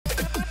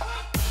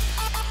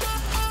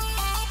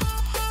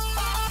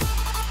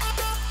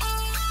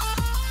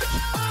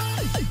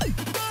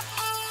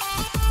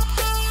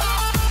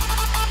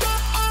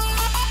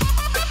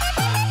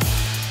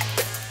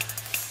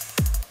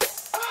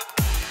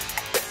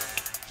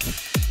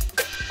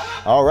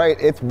All right,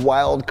 it's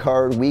wild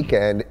card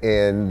weekend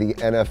in the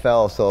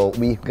NFL, so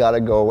we've got to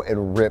go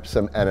and rip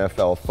some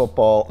NFL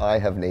football. I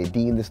have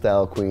Nadine, the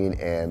Style Queen,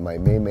 and my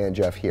main man,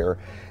 Jeff, here,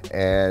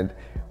 and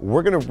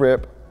we're going to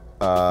rip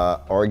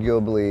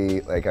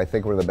arguably, I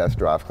think one of the best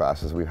draft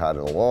classes we've had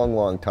in a long,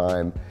 long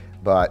time,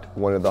 but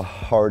one of the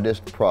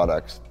hardest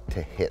products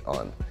to hit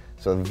on.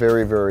 So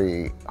very,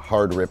 very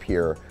hard rip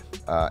here.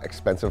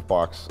 Expensive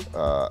box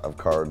of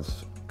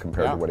cards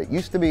compared to what it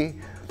used to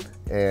be.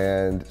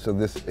 And so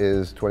this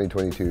is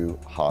 2022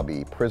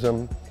 Hobby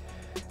Prizm.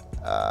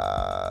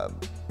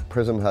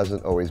 Prizm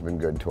hasn't always been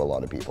good to a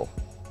lot of people.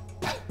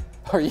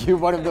 Are you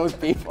one of those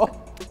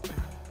people?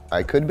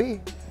 I could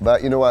be,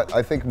 but you know what?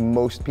 I think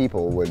most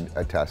people would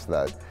attest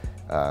that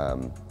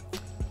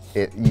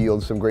it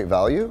yields some great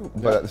value,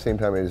 but at the same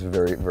time it is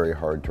very, very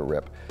hard to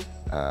rip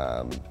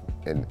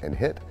and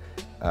hit.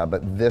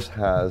 But this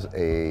has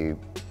a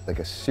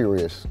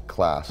serious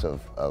class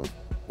of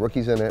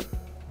rookies in it.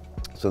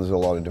 So there's a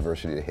lot of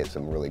diversity to hit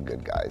some really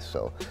good guys.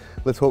 So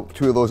let's hope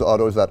two of those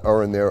autos that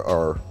are in there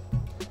are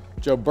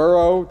Joe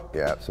Burrow,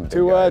 some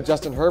Tua,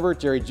 Justin Herbert,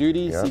 Jerry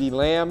Jeudy, CeeDee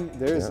Lamb.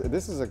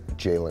 This is a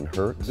Jalen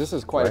Hurts. This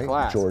is quite a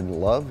class.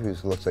 Jordan Love, who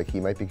looks like he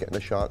might be getting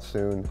a shot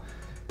soon.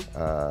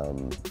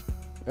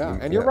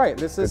 And you're right.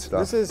 This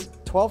is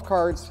 12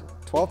 cards,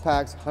 12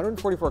 packs,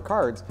 144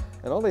 cards,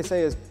 and all they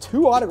say is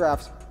 2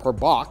 autographs per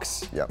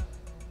box. Yep.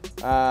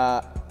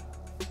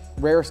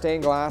 Rare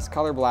stained glass,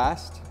 color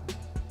blast.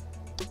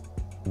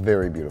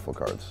 Very beautiful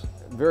cards.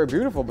 Very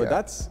beautiful, but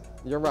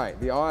you're right.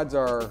 The odds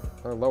are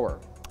lower.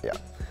 Yeah.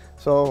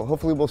 So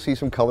hopefully we'll see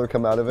some color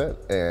come out of it,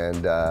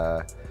 and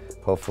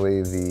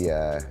hopefully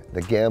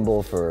the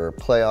gamble for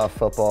playoff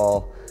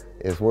football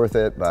is worth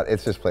it, but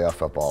it's just playoff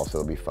football, so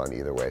it'll be fun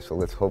either way. So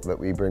let's hope that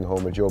we bring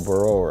home a Joe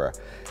Burrow or a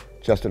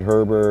Justin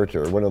Herbert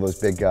or one of those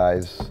big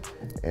guys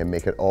and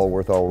make it all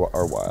worth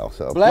our while.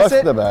 So bless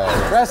the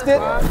bag. Rest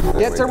it.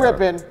 Get to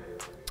ripping.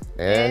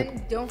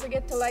 And don't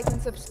forget to like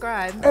and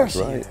subscribe. That's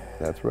right.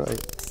 That's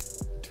right.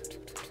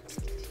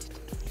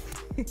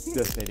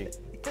 Just kidding.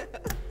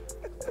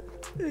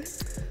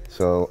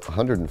 So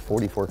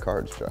 144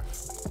 cards,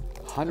 Jeff.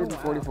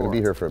 144. Gonna be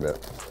here for a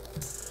bit.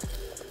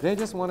 They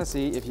just want to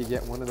see if you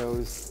get one of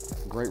those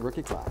great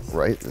rookie class.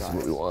 Right, this is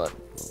what we want.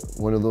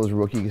 One of those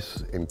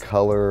rookies in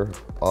color,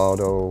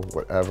 auto,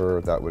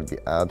 whatever, that would be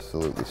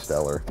absolutely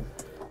stellar.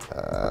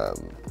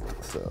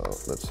 So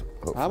let's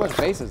hope. How much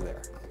base is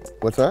there?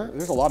 What's that?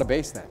 There's a lot of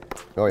base then.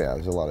 Oh yeah,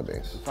 there's a lot of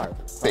base.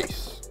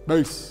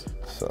 Base.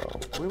 So.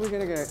 When are we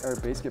gonna get our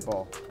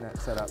basketball net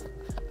set up?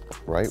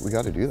 Right, we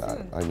got to do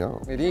that. I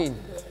know. Nadine,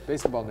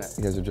 basketball net.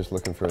 You guys are just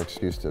looking for an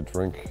excuse to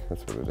drink.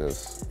 That's what it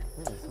is.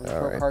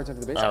 All right. Cards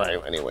into the baseball. All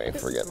right. Anyway,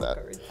 forget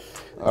that.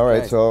 All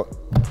right. So,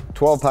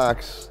 12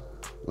 packs.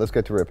 Let's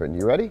get to ripping.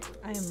 You ready?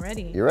 I am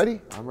ready. You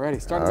ready? I'm ready.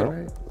 Start in the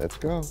middle. All right. Let's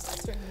go.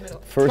 Start in the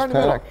middle. First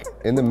pack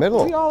in the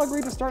middle. We all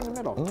agreed to start in the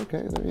middle.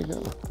 Okay, there you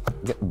go.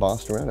 Getting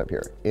bossed around up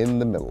here. In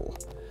the middle.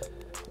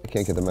 I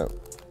can't get them out.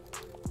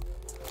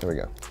 There we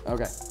go.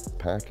 Okay.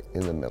 Pack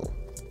in the middle.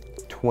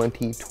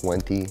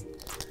 2020.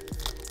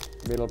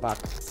 Middle pack.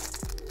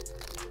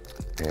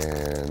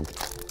 And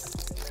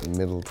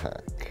middle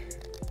pack.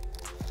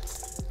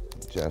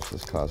 Jeff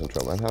is causing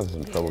trouble. I'm having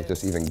some trouble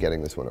just even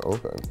getting this one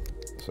open.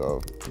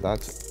 So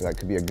that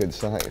could be a good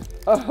sign.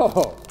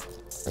 Oh.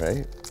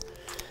 Right?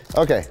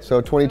 Okay,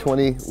 so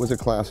 2020 was a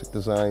classic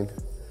design.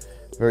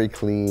 Very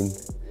clean.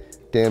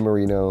 Dan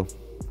Marino,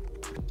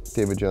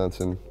 David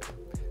Johnson,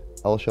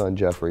 Alshon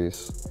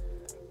Jeffries.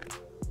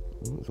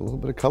 There's a little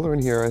bit of color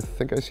in here. I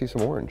think I see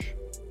some orange.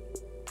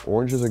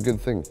 Orange is a good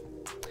thing.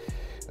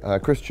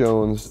 Chris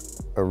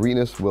Jones,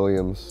 Arenas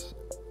Williams,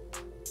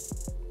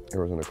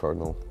 Arizona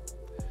Cardinal.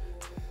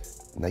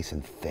 Nice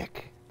and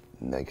thick.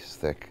 Nice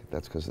thick.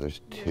 That's because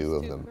there's two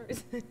of them.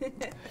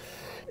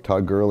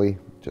 Todd Gurley,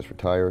 just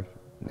retired.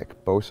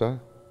 Nick Bosa.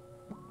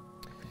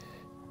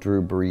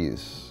 Drew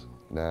Brees.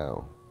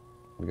 Now,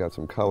 we got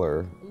some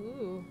color.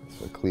 Ooh. It's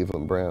a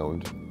Cleveland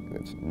Brown. And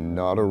it's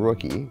not a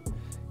rookie.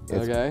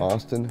 It's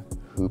Austin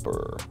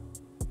Hooper.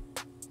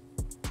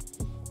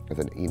 With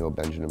an Eno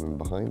Benjamin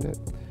behind it.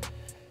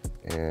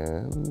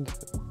 And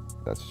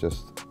that's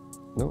just,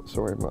 no,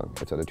 sorry, I'm wrong.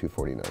 It's at a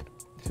 249.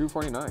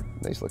 249.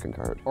 Nice looking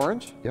card.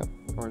 Orange? Yep.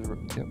 Orange.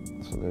 Yep.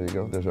 So there you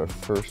go. There's our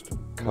first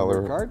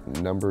color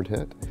card. Numbered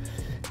hit.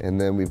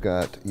 And then we've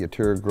got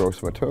Yetur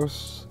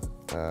Gross-Matos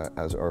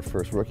as our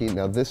first rookie.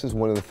 Now this is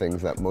one of the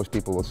things that most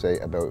people will say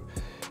about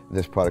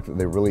this product that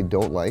they really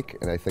don't like,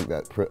 and I think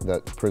that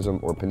that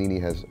Prizm or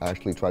Panini has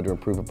actually tried to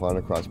improve upon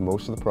across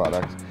most of the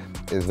products,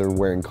 is they're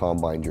wearing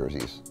combine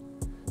jerseys.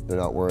 They're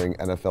not wearing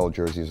NFL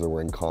jerseys, they're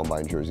wearing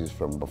combine jerseys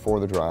from before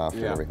the draft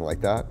and everything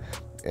like that.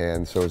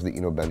 And so is the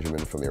Eno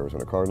Benjamin from the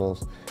Arizona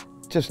Cardinals.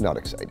 Just not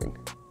exciting.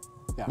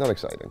 Not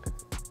exciting.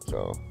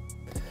 So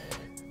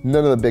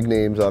none of the big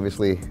names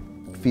obviously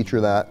feature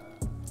that,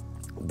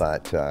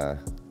 but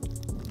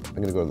I'm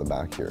gonna go to the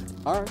back here.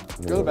 All right,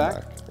 go to the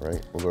back.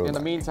 Right, we'll go to In the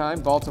the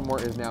meantime,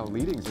 Baltimore is now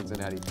leading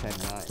Cincinnati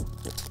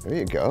 10-9. There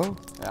you go.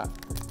 Yeah.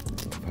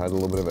 Had a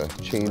little bit of a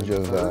change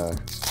of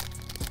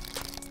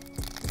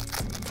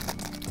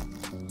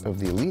of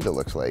the elite, it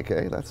looks like,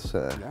 eh? That's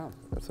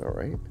all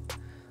right.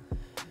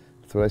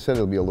 That's what I said,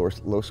 it'll be a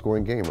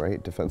low-scoring game,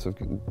 right? Defensive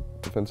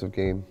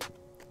game.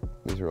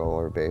 These are all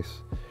our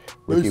base.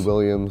 Ricky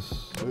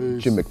Williams,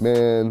 Jim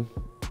McMahon,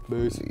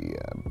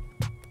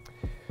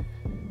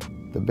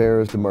 the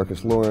Bears,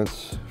 DeMarcus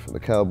Lawrence, from the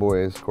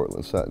Cowboys,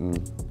 Cortland Sutton,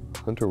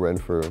 Hunter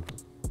Renfrew,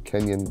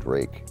 Kenyon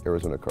Drake,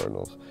 Arizona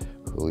Cardinals,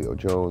 Julio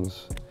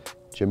Jones,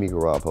 Jimmy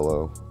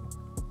Garoppolo,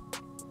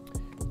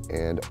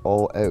 and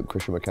all out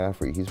Christian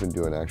McCaffrey. He's been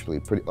doing actually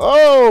pretty.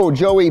 Oh,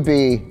 Joey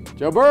B.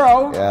 Joe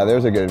Burrow. Yeah,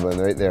 there's a good one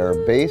right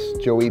there. Base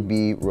Joey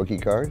B rookie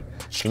card.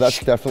 So that's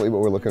definitely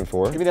what we're looking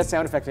for. Give me that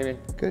sound effect, Amy.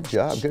 Good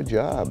job, good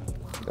job.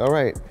 All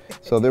right,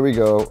 so there we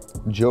go.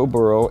 Joe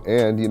Burrow,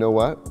 and you know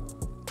what?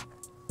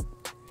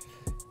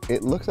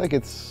 It looks like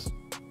it's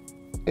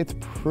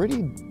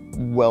pretty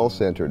well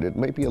centered. It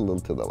might be a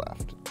little to the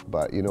left,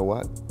 but you know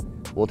what?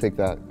 We'll take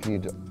that.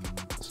 Can you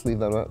sleeve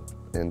that up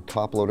and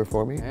top loader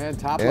for me? And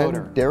top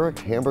loader. Derek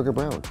Hamburger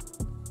Brown.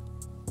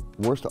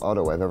 Worst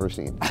auto I've ever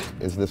seen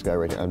is this guy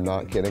right here. I'm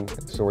not kidding.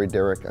 Sorry,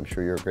 Derek. I'm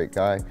sure you're a great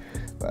guy,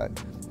 but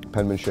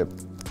penmanship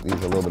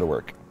needs a little bit of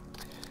work.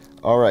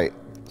 All right.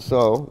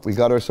 So we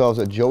got ourselves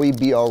a Joey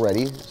B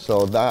already.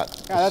 So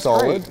that's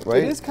solid, great.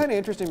 right? It is kind of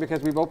interesting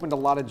because we've opened a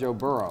lot of Joe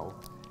Burrow,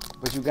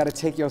 but you've got to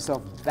take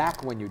yourself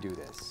back when you do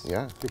this.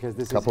 Yeah. Because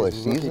this couple is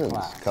of his seasons.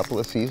 class. Couple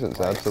of seasons,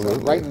 Right. absolutely.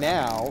 So right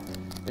now,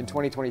 in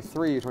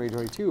 2023 or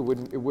 2022,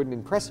 it wouldn't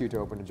impress you to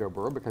open a Joe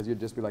Burrow because you'd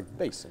just be like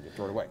base and you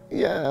throw it away.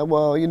 Yeah,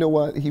 well, you know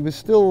what? He was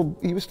still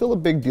a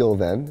big deal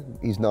then.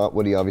 He's not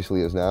what he obviously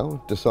is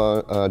now.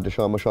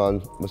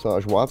 Deshaun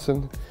Massage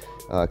Watson,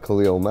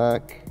 Khalil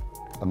Mack,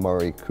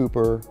 Amari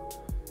Cooper,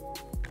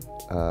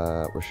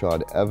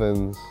 Rashad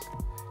Evans,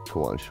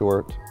 Kawan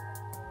Short.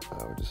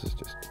 This is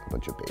just a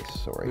bunch of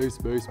base, sorry. Base.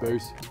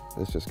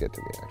 Let's just get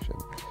to the action.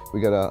 We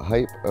got a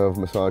hype of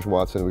Massage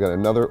Watson. We got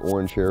another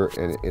orange here,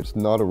 and it's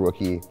not a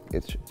rookie.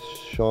 It's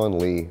Sean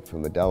Lee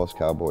from the Dallas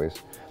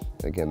Cowboys.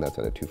 And again, that's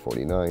at a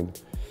 249,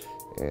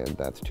 and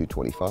that's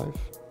 225.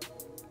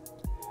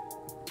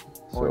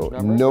 Orange so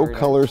number, no very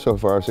color nice. so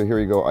far. So here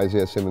you go,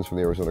 Isaiah Simmons from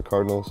the Arizona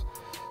Cardinals.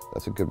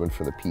 That's a good one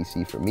for the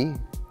PC for me.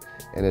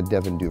 And a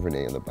Devin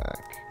Duvernay in the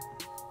back.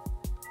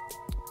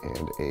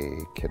 And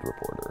a Kid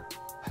Reporter.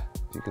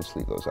 You can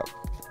sleeve those up.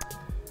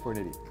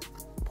 480.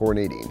 Pour an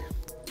 18.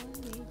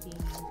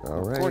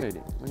 All right.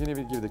 480. We can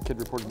even give the Kid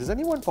Reporter. Does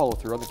anyone follow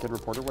through on the Kid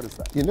Reporter? What is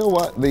that? You know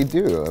what? They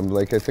do.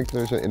 I think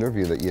there's an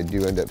interview that you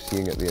do end up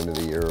seeing at the end of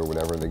the year or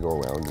whatever, and they go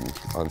around and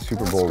on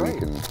Super Bowl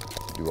week and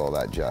do all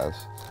that jazz.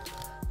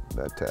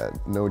 But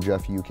no,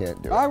 Jeff, you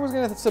can't do it. I was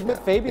going to submit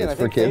Fabian. It's I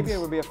think for kids. Fabian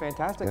would be a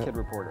fantastic Kid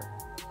Reporter.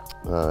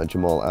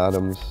 Jamal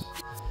Adams,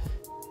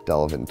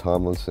 Dalvin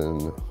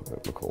Tomlinson,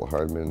 Nicole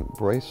Hardman,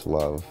 Bryce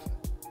Love.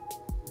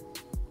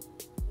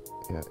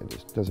 Yeah, it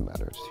just doesn't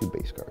matter. It's two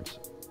base cards.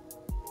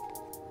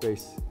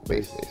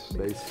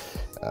 Base.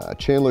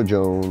 Chandler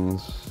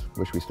Jones,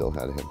 wish we still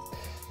had him.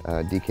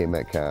 DK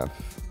Metcalf,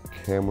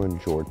 Cameron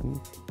Jordan,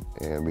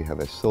 and we have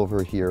a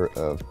silver here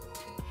of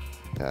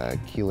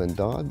Keelan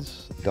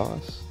Doss.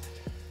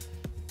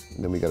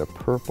 And then we got a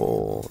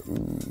purple.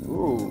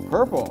 Ooh,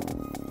 purple.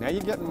 Now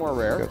you're getting more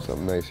rare. Got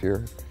something nice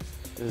here.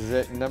 Is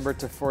it number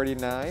to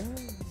 49?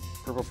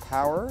 Purple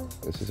Power?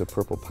 This is a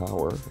Purple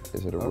Power.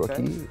 Is it a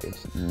rookie?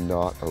 It's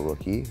not a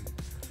rookie.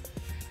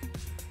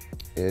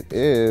 It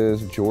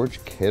is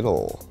George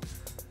Kittle.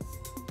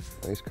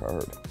 Nice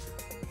card.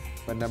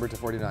 But number to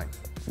 49.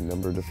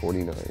 Number to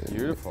 49.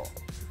 Beautiful.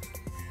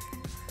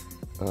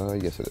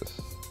 Yes, it is.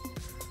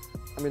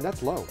 I mean,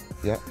 that's low.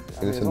 Yeah,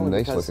 I mean, it's a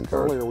nice looking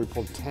card. Earlier we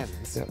pulled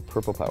 10s. Yeah,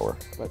 Purple Power.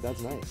 But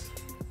that's nice.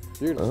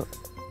 Beautiful.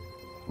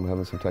 I'm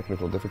having some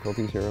technical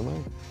difficulties here,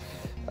 am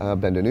I?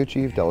 Ben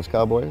DiNucci, Dallas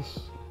Cowboys,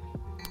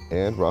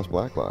 and Ross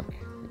Blacklock.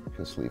 You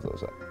can sleeve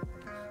those up.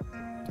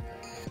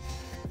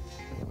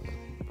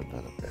 Put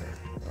that up there.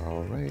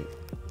 All right,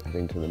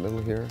 heading to the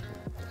middle here.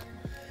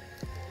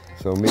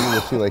 So maybe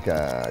we'll see like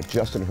a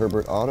Justin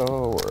Herbert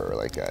auto or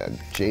like a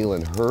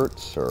Jalen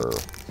Hurts or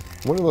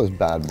one of those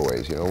bad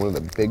boys, you know, one of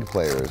the big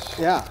players.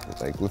 Yeah.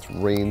 It's like, let's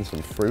rain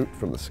some fruit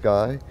from the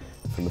sky,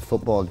 from the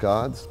football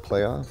gods,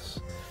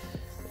 playoffs.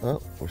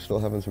 Oh, we're still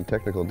having some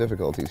technical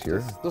difficulties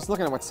here. Just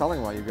looking at what's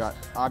selling well, you've got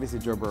obviously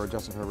Joe Burrow,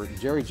 Justin Herbert,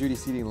 Jerry Jeudy,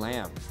 CeeDee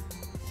Lamb,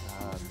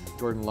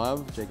 Jordan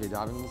Love, J.K.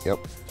 Dobbins, Yep.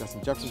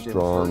 Justin Jefferson,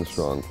 Jalen Hurts,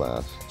 Strong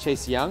class.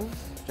 Chase Young,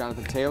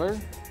 Jonathan Taylor,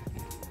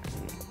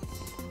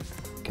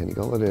 Kenny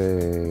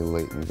Golladay,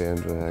 Leighton Van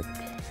Dyke,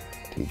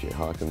 T.J.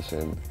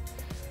 Hawkinson,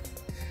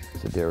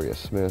 Zadarius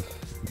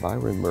Smith,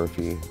 Byron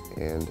Murphy,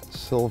 and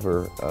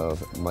silver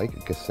of Mike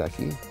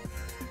Gesicki.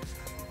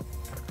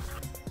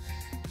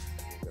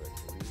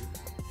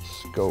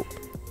 Scope.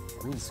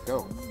 Green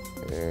Scope.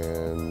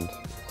 And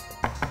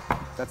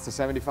That's the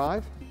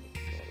 75?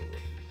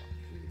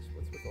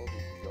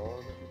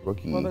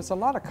 rookie Well, there's a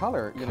lot of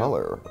color. You know.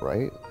 color,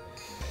 right?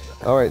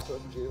 All right. So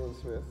it's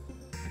Jaylon Smith.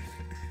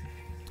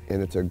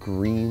 And it's a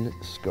green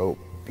scope.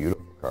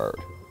 Beautiful card.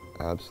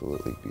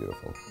 Absolutely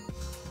beautiful.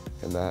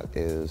 And that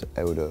is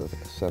out of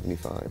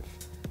 75.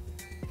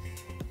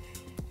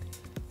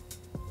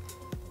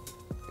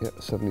 Yeah,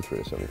 73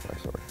 to 75,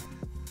 sorry.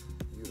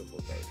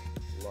 Beautiful card.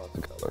 Lots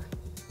of color.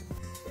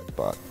 That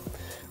spot.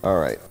 All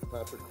right.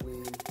 Patrick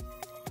Queen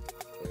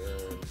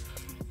and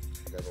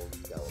Neville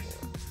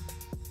Gallimore.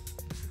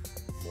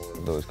 More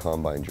of those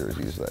combine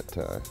jerseys that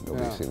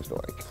nobody seems to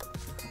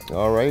like.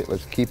 All right,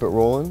 let's keep it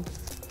rolling.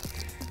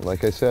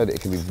 Like I said,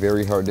 it can be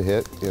very hard to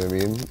hit, you know what I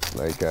mean?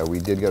 Like we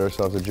did get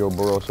ourselves a Joe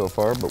Burrow so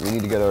far, but we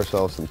need to get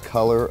ourselves some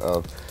color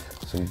of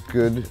some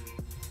good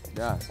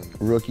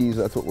rookies.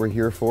 That's what we're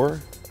here for.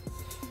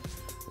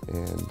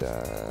 And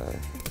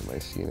am I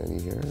seeing any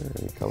here?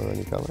 Any color,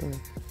 any color?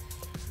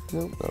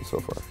 No, not so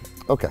far.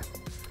 Okay.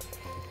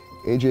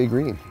 AJ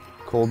Green,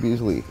 Cole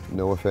Beasley,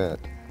 Noah Fant,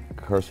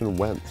 Carson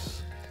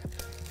Wentz,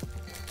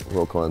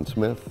 Roquan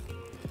Smith,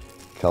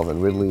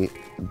 Calvin Ridley,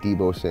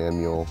 Deebo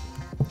Samuel,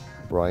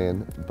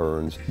 Brian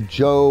Burns,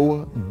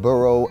 Joe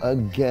Burrow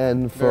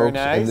again, folks. Very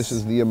nice. And this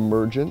is the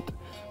Emergent.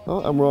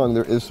 Oh, I'm wrong.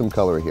 There is some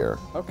color here.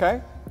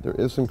 Okay. There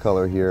is some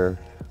color here.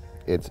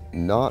 It's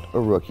not a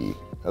rookie.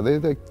 Are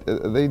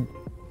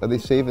they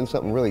saving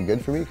something really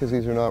good for me because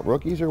these are not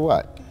rookies or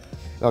what?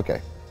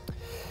 Okay.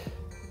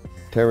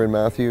 Tyrann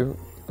Mathieu,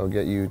 I'll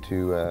get you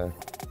to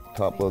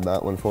top load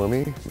that one for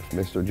me.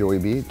 Mr. Joey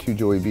B, 2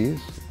 Joey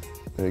Bs.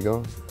 There you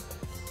go.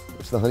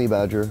 It's the Honey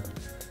Badger.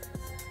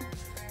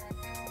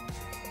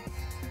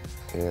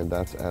 And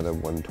that's at a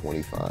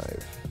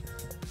 125.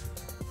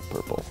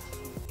 Purple.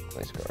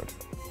 Nice card.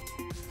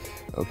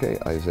 Okay,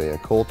 Isaiah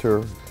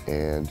Coulter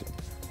and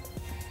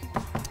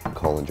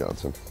Colin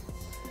Johnson.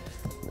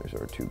 There's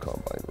our 2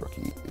 combine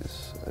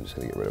rookies. I'm just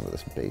gonna get rid of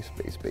this base.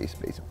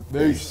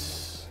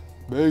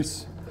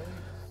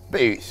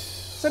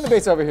 Send the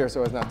base over here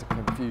so as not to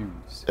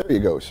confuse. There you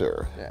go,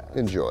 sir. Yeah.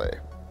 Enjoy.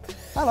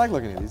 I like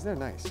looking at these. They're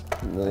nice.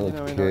 Okay. You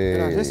know,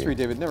 in our history,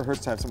 David, it never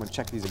hurts to have someone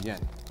check these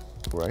again.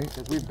 Right?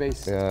 Because we've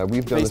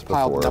done this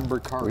before.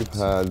 numbered cards. We've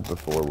had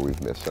before where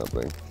we've missed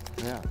something.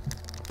 Yeah.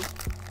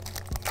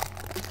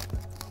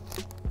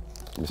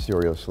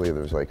 Mysteriously,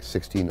 there's like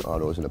 16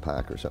 autos in a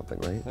pack or something,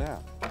 right? Yeah.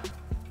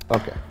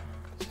 Okay.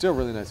 Still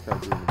really nice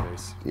cards in the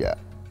base. Yeah,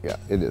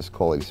 it is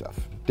quality stuff.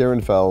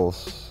 Darren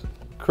Fells,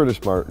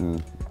 Curtis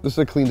Martin. This is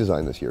a clean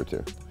design this year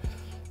too.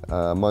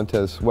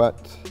 Montez Sweat,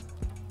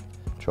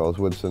 Charles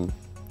Woodson,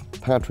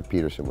 Patrick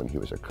Peterson when he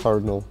was a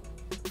Cardinal,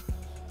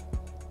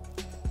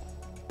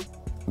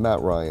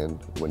 Matt Ryan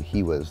when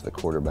he was the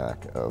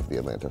quarterback of the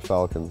Atlanta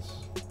Falcons,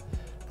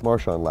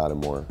 Marshawn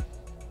Lattimore,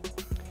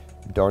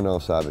 Darnell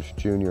Savage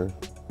Jr.,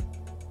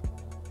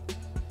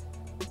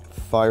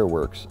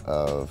 fireworks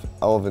of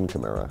Alvin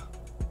Kamara.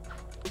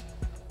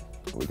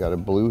 We got a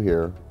blue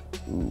here.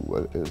 Ooh,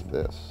 what is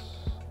this?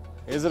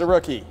 Is it a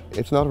rookie?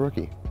 It's not a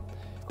rookie.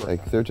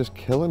 Like, they're just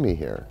killing me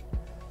here.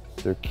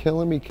 They're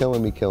killing me.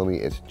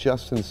 It's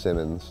Justin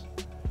Simmons.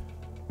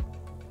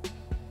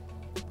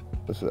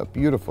 This is a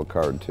beautiful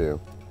card too.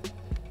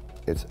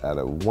 It's at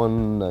a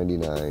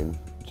 199,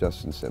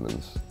 Justin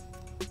Simmons.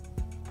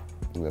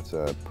 And that's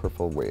a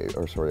purple wave,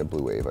 or sorry, a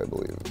blue wave, I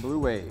believe. Blue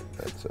wave.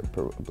 That's a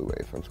blue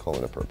wave. I'm just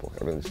calling it purple.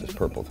 Everything's just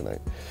purple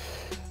tonight.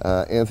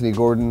 Anthony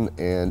Gordon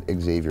and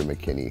Xavier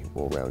McKinney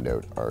will round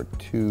out our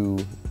 2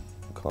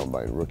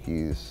 combine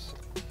rookies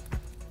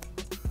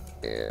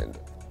and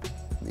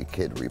the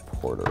kid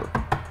reporter.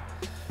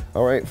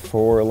 All right,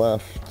 4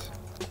 left.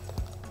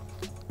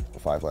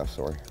 5 left,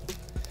 sorry.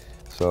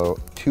 So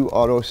 2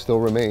 autos still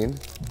remain.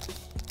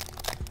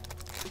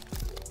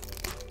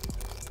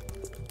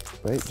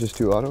 Right, just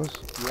 2 autos?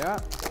 Yeah.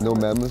 No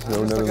mems,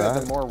 no none of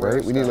that,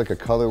 right? We need like a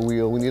color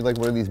wheel. We need like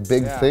one of these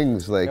big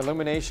things like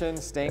illumination,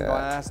 stained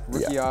glass,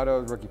 rookie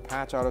autos, rookie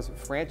patch autos,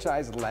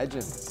 franchise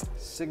legends,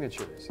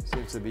 signatures.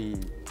 Seems to be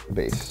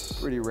base.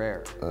 Pretty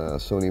rare.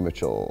 Sony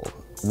Mitchell,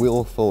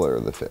 Will Fuller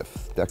the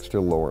 5th,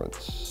 Dexter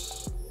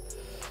Lawrence,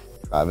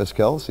 Travis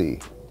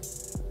Kelce,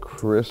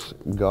 Chris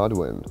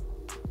Godwin,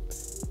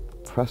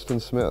 Preston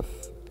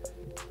Smith,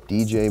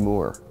 DJ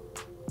Moore,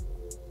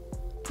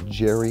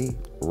 Jerry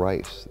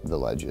Rice, the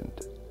legend,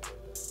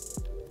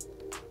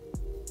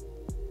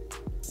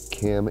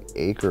 Cam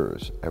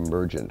Akers,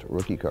 Emergent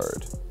rookie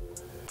card.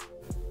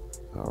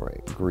 All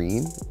right,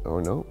 green.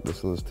 Oh no,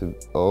 this is to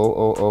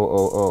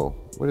oh.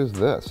 What is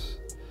this?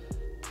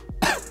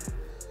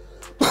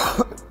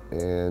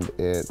 And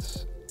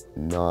it's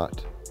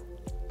not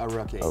a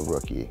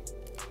rookie.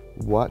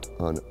 What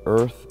on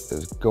earth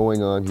is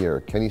going on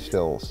here? Kenny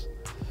Stills.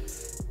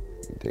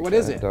 What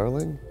is it,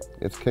 darling?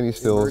 It's Kenny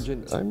Stills.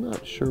 Emergent. I'm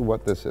not sure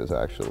what this is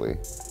actually.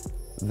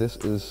 This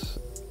is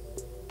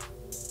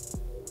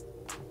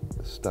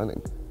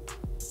stunning.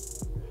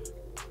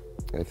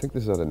 I think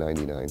this is at a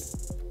 99.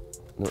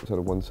 No, it's at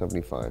a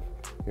 175.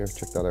 Here,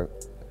 check that out.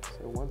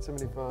 So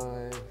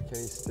 175,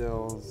 Kenny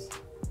Stills.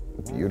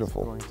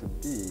 Beautiful. It's going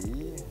to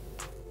be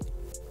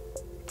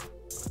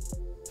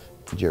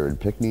Jared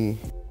Pickney,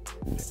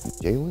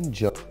 Jaylon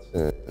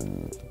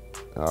Johnson.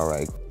 All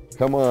right,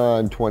 come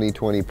on,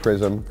 2020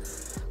 Prizm.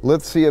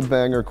 Let's see a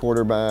banger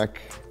quarterback.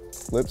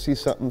 Let's see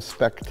something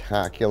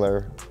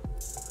spectacular.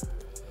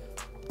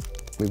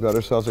 We've got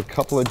ourselves a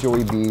couple of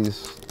Joey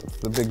B's. That's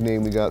the big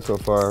name we got so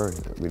far.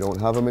 We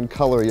don't have them in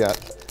color yet.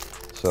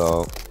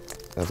 So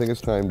I think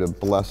it's time to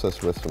bless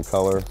us with some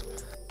color.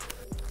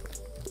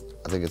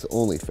 I think it's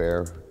only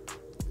fair. Are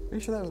you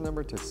sure that was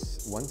numbered to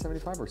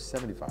 175 or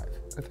 75? I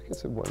think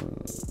it's at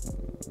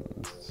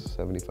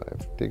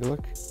 175. Take a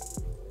look.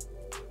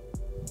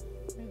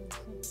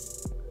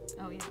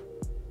 Oh, yeah.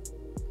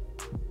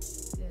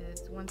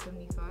 It's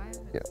 175.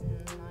 It's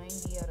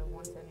 90 out of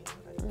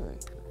 175. All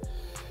right.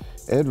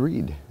 Ed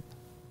Reed.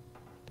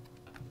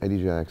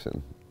 Eddie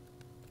Jackson.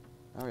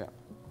 Oh, yeah.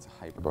 It's a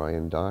hype.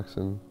 Brian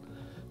Dawkins.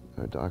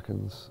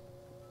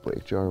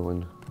 Blake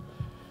Jarwin.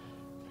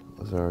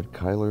 Lazard,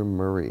 Kyler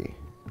Murray.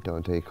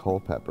 Dante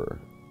Culpepper.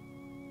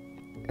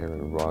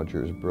 Aaron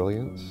Rodgers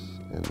Brilliance.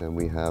 And then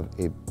we have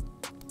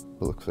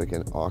looks like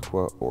an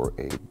aqua or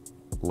a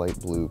light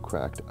blue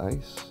cracked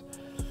ice.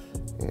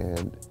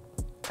 And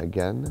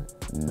again,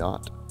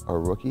 not a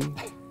rookie.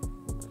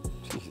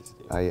 Jesus.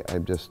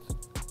 I'm just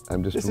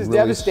This is really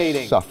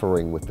devastating.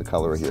 suffering with the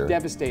color here.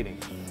 Devastating.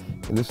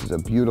 And this is a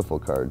beautiful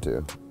card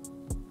too.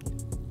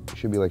 It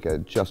should be like a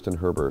Justin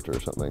Herbert or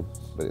something,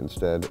 but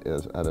instead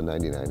is out of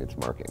 99, it's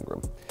Mark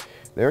Ingram.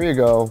 There you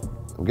go.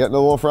 I'm getting a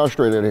little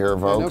frustrated here,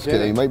 folks.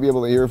 kidding. You might be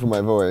able to hear from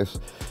my voice.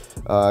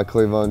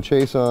 Cleavon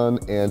Chason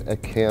and a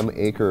Cam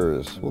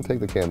Akers. We'll take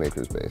the Cam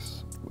Akers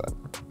base, but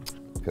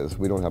because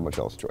we don't have much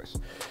else choice.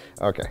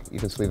 Okay, you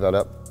can sleeve that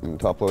up and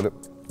top load it.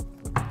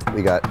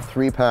 We got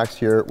 3 packs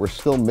here. We're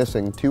still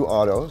missing 2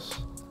 autos.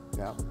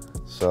 Yeah.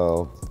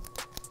 So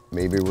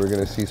maybe we're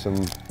gonna see some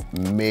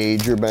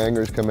major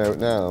bangers come out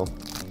now.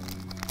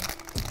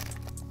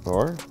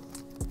 Or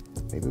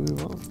maybe we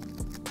won't.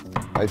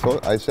 I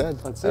said,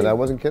 and I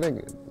wasn't kidding.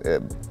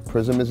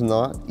 Prizm is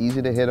not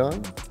easy to hit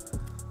on,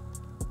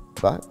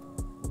 but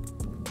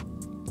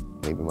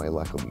maybe my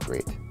luck will be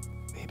great.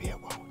 Maybe it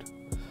won't.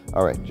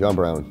 All right, John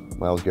Brown,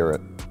 Myles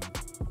Garrett.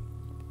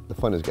 The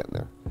fun is getting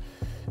there.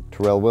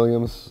 Terrell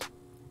Williams,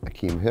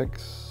 Akeem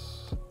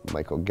Hicks,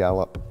 Michael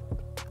Gallup,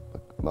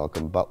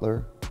 Malcolm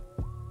Butler,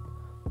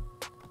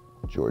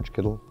 George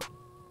Kittle,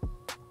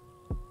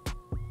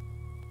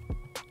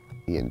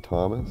 Ian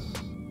Thomas,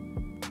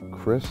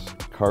 Chris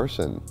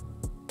Carson.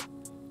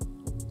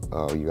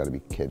 Oh, you gotta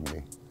be kidding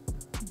me.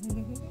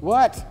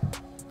 What?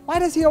 Why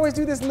does he always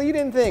do this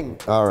lead-in thing?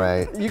 All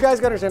right. You guys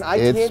gotta understand, I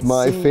can't see. It's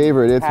my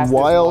favorite. It's past this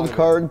wild monitor.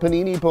 card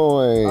Panini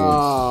points.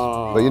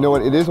 Oh. But you know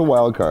what? It is a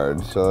wild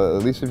card. So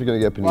at least if you're gonna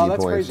get Well, Panini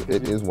that's points, crazy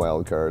 'cause it is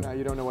wild card.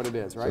 You don't know what it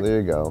is, right? So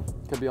there you go.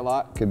 Could be a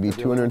lot. Could be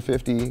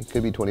 250,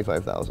 could be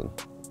 25,000.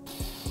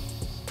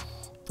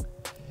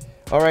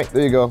 All right,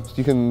 there you go. So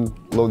you can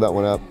load that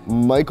one up.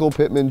 Michael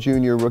Pittman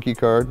Jr. rookie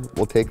card.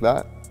 We'll take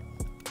that.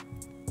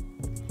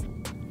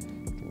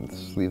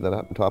 Sleeve that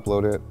up and top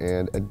load it.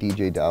 And a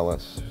DJ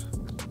Dallas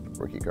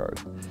rookie card.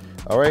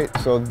 All right,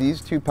 so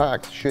these 2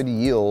 packs should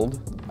yield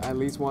at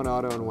least 1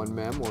 auto and 1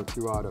 mem, or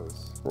 2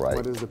 autos. Right.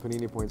 What is the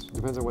Panini points?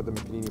 Depends on what the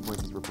Panini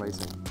points is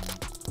replacing.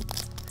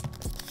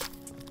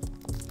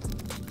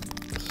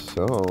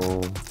 So,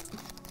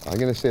 I'm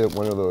gonna say that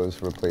one of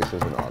those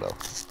replaces an auto.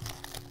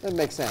 That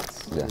makes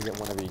sense. Yeah. You get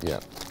 1 of each. Yeah.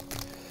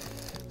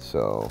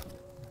 So,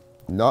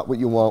 not what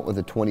you want with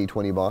a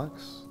 2020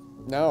 box,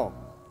 No.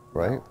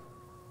 right?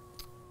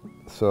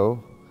 So,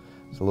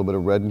 there's a little bit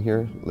of red in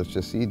here. Let's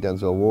just see.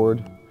 Denzel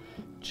Ward,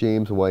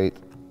 James White,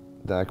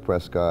 Dak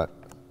Prescott,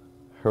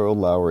 Harold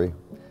Lowry,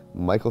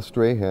 Michael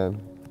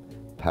Strahan,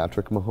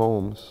 Patrick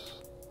Mahomes.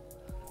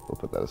 We'll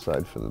put that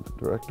aside for the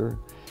director.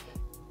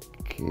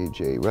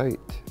 KJ Wright,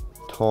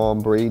 Tom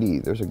Brady.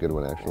 There's a good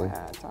one, actually.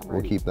 Yeah, Tom We'll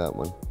Brady. keep that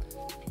one.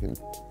 You can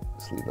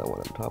sleeve that one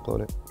up, top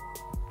load it.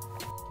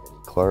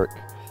 Clark,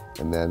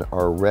 and then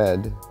our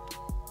red,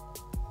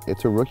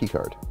 it's a rookie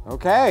card.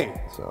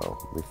 Okay. So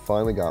we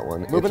finally got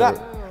one. Move It's it up.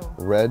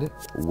 a red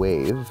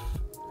wave.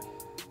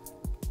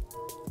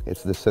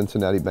 It's the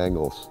Cincinnati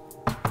Bengals.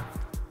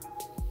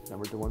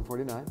 Number to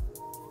 149.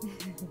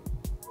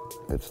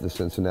 It's the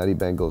Cincinnati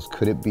Bengals.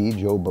 Could it be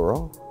Joe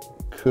Burrow?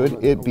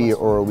 Could it be,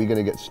 or are we going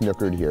to get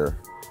snookered here?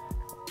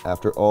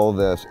 After all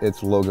this,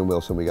 it's Logan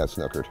Wilson. We got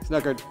snookered.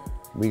 Snookered.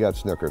 We got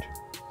snookered.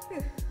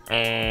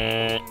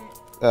 Ay,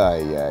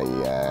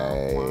 ay,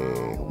 ay.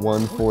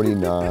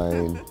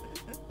 149.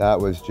 That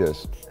was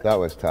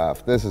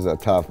tough. This is a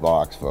tough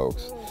box,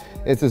 folks.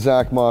 It's a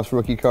Zach Moss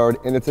rookie card,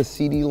 and it's a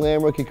CD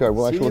Lamb rookie card.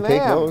 Well, actually, we'll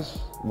take Lamb. those.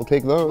 We'll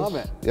take those. Love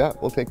it. Yeah,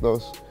 we'll take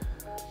those.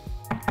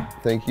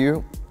 Thank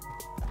you.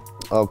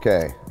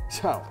 Okay,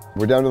 So,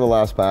 we're down to the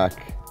last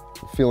pack.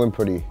 Feeling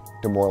pretty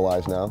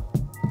demoralized now.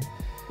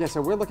 yeah,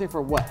 so we're looking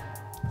for what?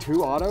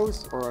 2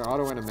 autos or an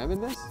auto and a mem in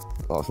this?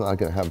 Well, it's not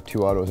going to have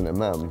 2 autos and a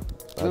mem.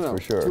 That's No,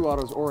 for sure. 2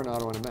 autos or an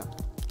auto and a mem.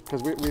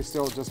 Because we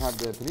still just have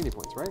the Panini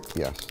points, right?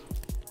 Yes.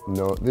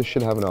 No, this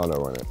should have an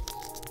auto on it.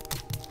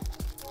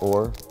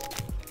 Or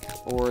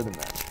Or the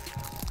mem.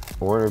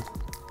 Or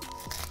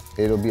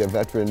it'll be a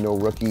veteran, no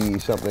rookie,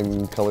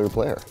 something color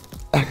player.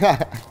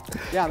 Yeah,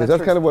 Because that's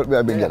true. kind of what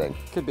I've been Yeah, getting.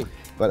 Could be.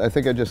 But I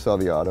think I just saw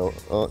the auto.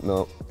 Oh,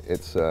 no,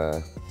 it's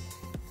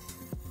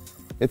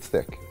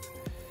thick.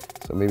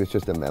 So maybe it's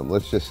just a mem.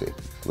 Let's just see.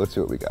 Let's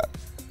see what we got.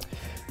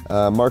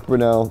 Mark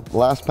Brunell,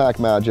 Last Pack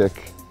Magic,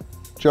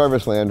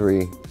 Jarvis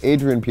Landry,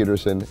 Adrian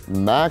Peterson,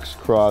 Max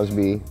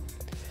Crosby,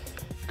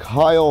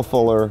 Kyle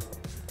Fuller,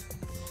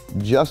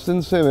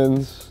 Justin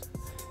Simmons,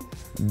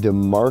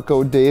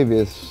 DeMarco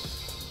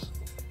Davis,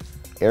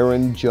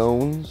 Aaron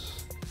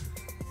Jones,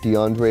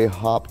 DeAndre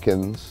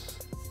Hopkins,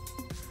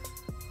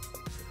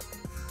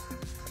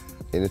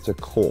 and it's a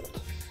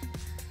Colt.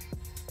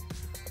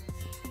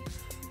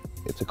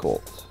 It's a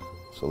Colt.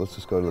 So let's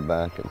just go to the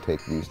back and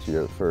take these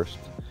two out first.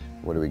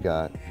 What do we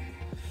got?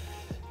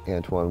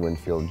 Antoine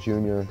Winfield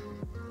Jr.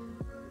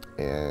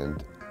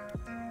 and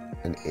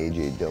an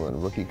A.J. Dillon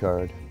rookie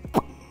card.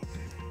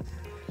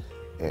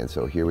 And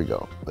so here we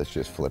go. Let's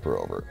just flip her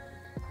over.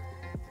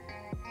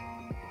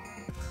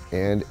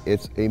 And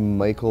it's a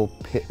Michael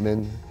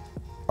Pittman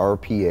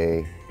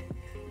RPA.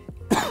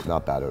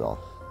 Not bad at all.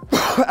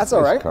 That's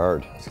all right. Nice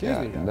card. Excuse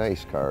me, guys.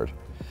 Nice card.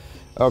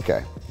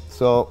 Okay,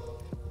 so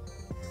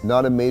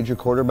not a major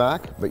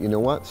quarterback, but you know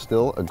what?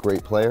 Still a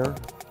great player.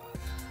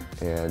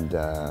 And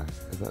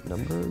is that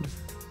numbered?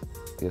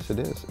 Yes, it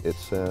is.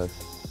 It's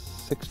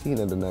 16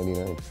 out of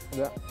 99.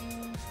 Yeah.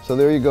 So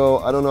there you go.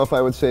 I don't know if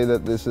I would say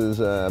that this is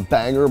a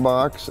banger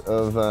box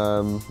of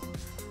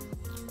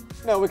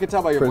no, we could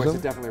tell by your Prizm. voice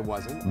it definitely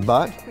wasn't.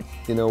 But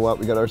you know what?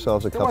 We got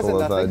ourselves a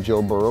couple of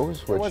Joe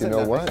Burrows, which you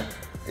know what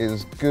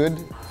is good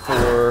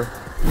for.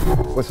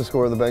 What's the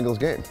score of the Bengals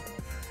game?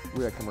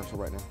 We're at commercial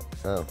right now.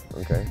 Oh,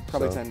 okay.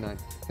 Probably so, 10-9.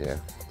 Yeah.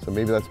 So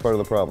maybe that's part of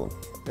the problem.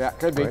 Yeah,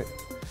 could be. Right?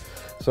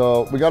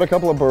 So we got a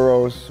couple of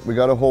Burrows. We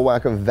got a whole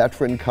whack of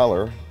veteran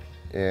color.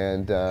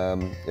 And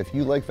if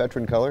you like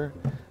veteran color,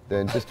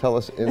 then just tell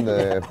us in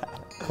the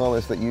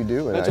comments that you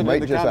do, and I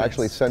might just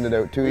actually send it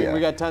out to you. We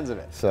got tons of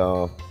it.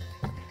 So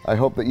I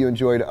hope that you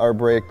enjoyed our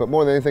break, but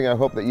more than anything, I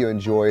hope that you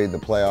enjoyed the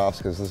playoffs,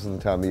 because this is the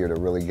time of year to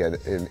really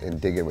get in and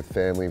dig in with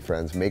family and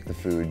friends, make the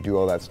food, do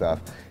all that stuff,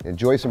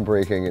 enjoy some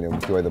breaking, and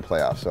enjoy the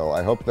playoffs. So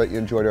I hope that you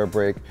enjoyed our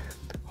break.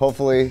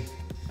 Hopefully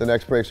the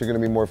next breaks are going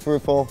to be more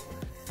fruitful,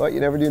 but you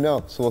never do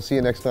know. So we'll see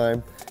you next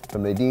time.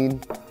 From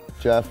Nadine,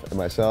 Jeff, and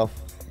myself,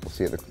 we'll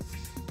see you at the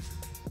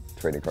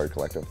Trading Card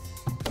Collective.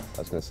 I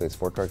was going to say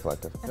Sport Card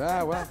Collective.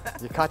 Ah, well,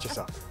 you caught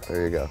yourself.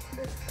 There you go.